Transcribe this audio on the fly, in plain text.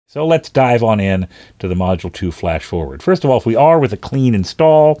So let's dive on in to the Module 2 flash forward. First of all, if we are with a clean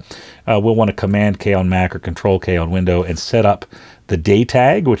install, we'll want to Command K on Mac or Control K on Windows and set up the day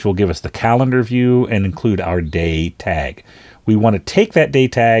tag, which will give us the calendar view and include our day tag. We want to take that day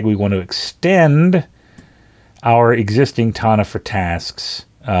tag, we want to extend our existing Tana for tasks,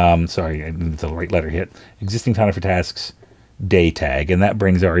 sorry, I need the right letter hit, existing Tana for tasks day tag, and that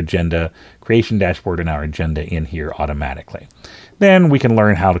brings our agenda creation dashboard and our agenda in here automatically. Then we can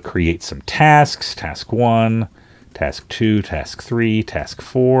learn how to create some tasks, task 1, task 2, task 3, task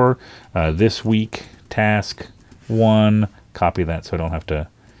 4, this week task 1, copy that so I don't have to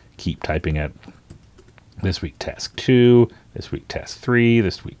keep typing it. This week task 2, this week task 3,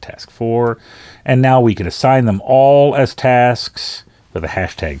 this week task 4, and now we can assign them all as tasks with a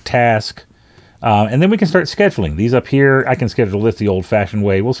hashtag task. And then we can start scheduling. These up here, I can schedule this the old-fashioned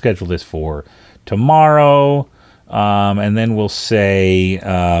way. We'll schedule this for tomorrow. And then we'll say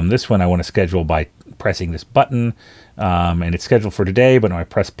this one I want to schedule by pressing this button. And it's scheduled for today, but when I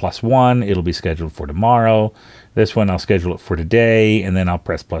press +1, it'll be scheduled for tomorrow. This one, I'll schedule it for today, and then I'll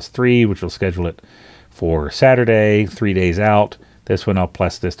press +3, which will schedule it for Saturday, 3 days out. This one, I'll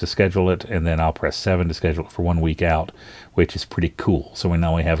press this to schedule it, and then I'll press 7 to schedule it for 1 week out, which is pretty cool. So we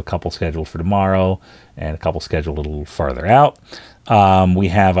now have a couple scheduled for tomorrow and a couple scheduled a little farther out. We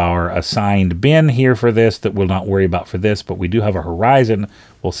have our assigned bin here for this that we'll not worry about for this, but we do have a horizon.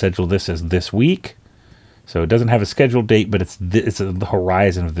 We'll schedule this as this week. So it doesn't have a scheduled date, but it's the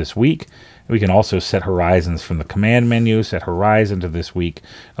horizon of this week. We can also set horizons from the command menu, set horizon to this week.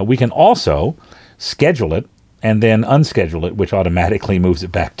 We can also schedule it and then unschedule it, which automatically moves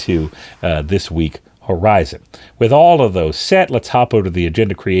it back to this week horizon. With all of those set, let's hop over to the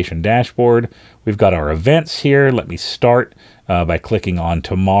agenda creation dashboard. We've got our events here. Let me start by clicking on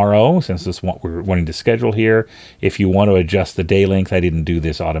tomorrow, since this is what we're wanting to schedule here. If you want to adjust the day length, I didn't do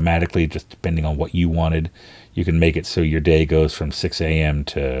this automatically, just depending on what you wanted. You can make it so your day goes from 6 a.m.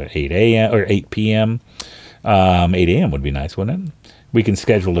 to 8 a.m. or 8 p.m. 8 a.m. would be nice, wouldn't it? We can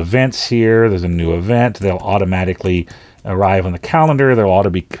schedule events here. There's a new event. They'll automatically arrive on the calendar. They'll auto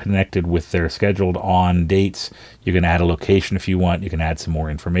be connected with their scheduled on dates. You can add a location if you want. You can add some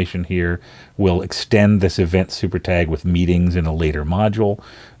more information here. We'll extend this event super tag with meetings in a later module,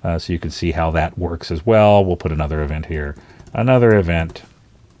 so you can see how that works as well. We'll put another event here, another event.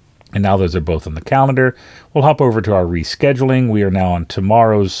 And now those are both on the calendar. We'll hop over to our rescheduling. We are now on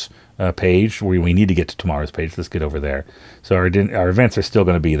tomorrow's page. We need to get to tomorrow's page. Let's get over there. So our events are still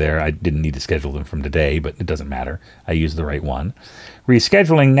going to be there. I didn't need to schedule them from today, but it doesn't matter. I used the right one.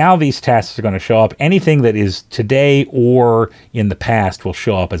 Rescheduling, now these tasks are going to show up. Anything that is today or in the past will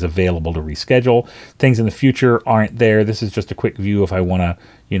show up as available to reschedule. Things in the future aren't there. This is just a quick view if I want to,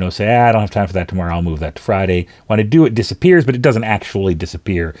 say, I don't have time for that tomorrow, I'll move that to Friday. When I do, it disappears, but it doesn't actually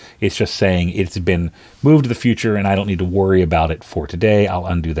disappear. It's just saying it's been moved to the future and I don't need to worry about it for today. I'll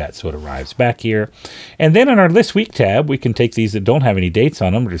undo that so it arrives back here. And then in our This Week tab, we can take these that don't have any dates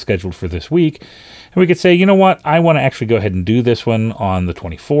on them, that are scheduled for this week, and we could say, you know what, I want to actually go ahead and do this one on the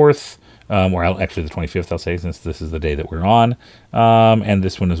 24th, or actually the 25th, I'll say, since this is the day that we're on, and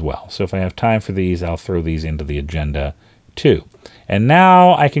this one as well. So if I have time for these, I'll throw these into the agenda too. And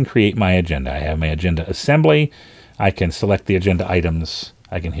now I can create my agenda. I have my agenda assembly. I can select the agenda items.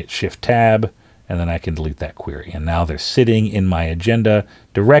 I can hit Shift Tab, and then I can delete that query. And now they're sitting in my agenda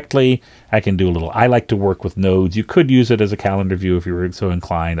directly. I can do a little, I like to work with nodes. You could use it as a calendar view if you were so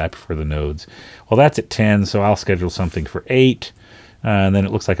inclined. I prefer the nodes. Well, that's at 10, so I'll schedule something for 8. And then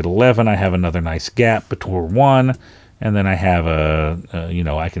it looks like at 11, I have another nice gap between 1. And then I have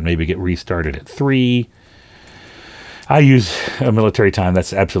I can maybe get restarted at 3. I use a military time.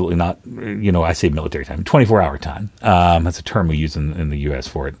 That's absolutely not, I say military time, 24-hour time. That's a term we use in the U.S.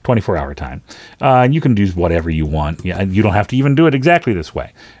 for it, 24-hour time. You can use whatever you want. Yeah, you don't have to even do it exactly this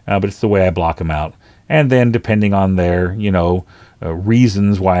way, but it's the way I block them out. And then depending on their,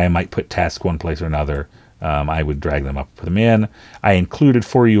 reasons why I might put task one place or another, I would drag them up, put them in. I included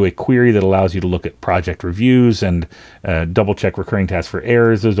for you a query that allows you to look at project reviews and double check recurring tasks for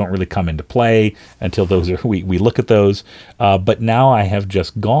errors. Those don't really come into play until we look at those. But now I have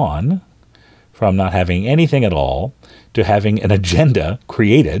just gone from not having anything at all to having an agenda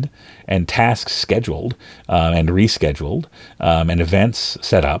created and tasks scheduled and rescheduled and events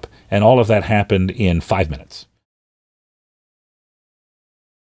set up. And all of that happened in 5 minutes.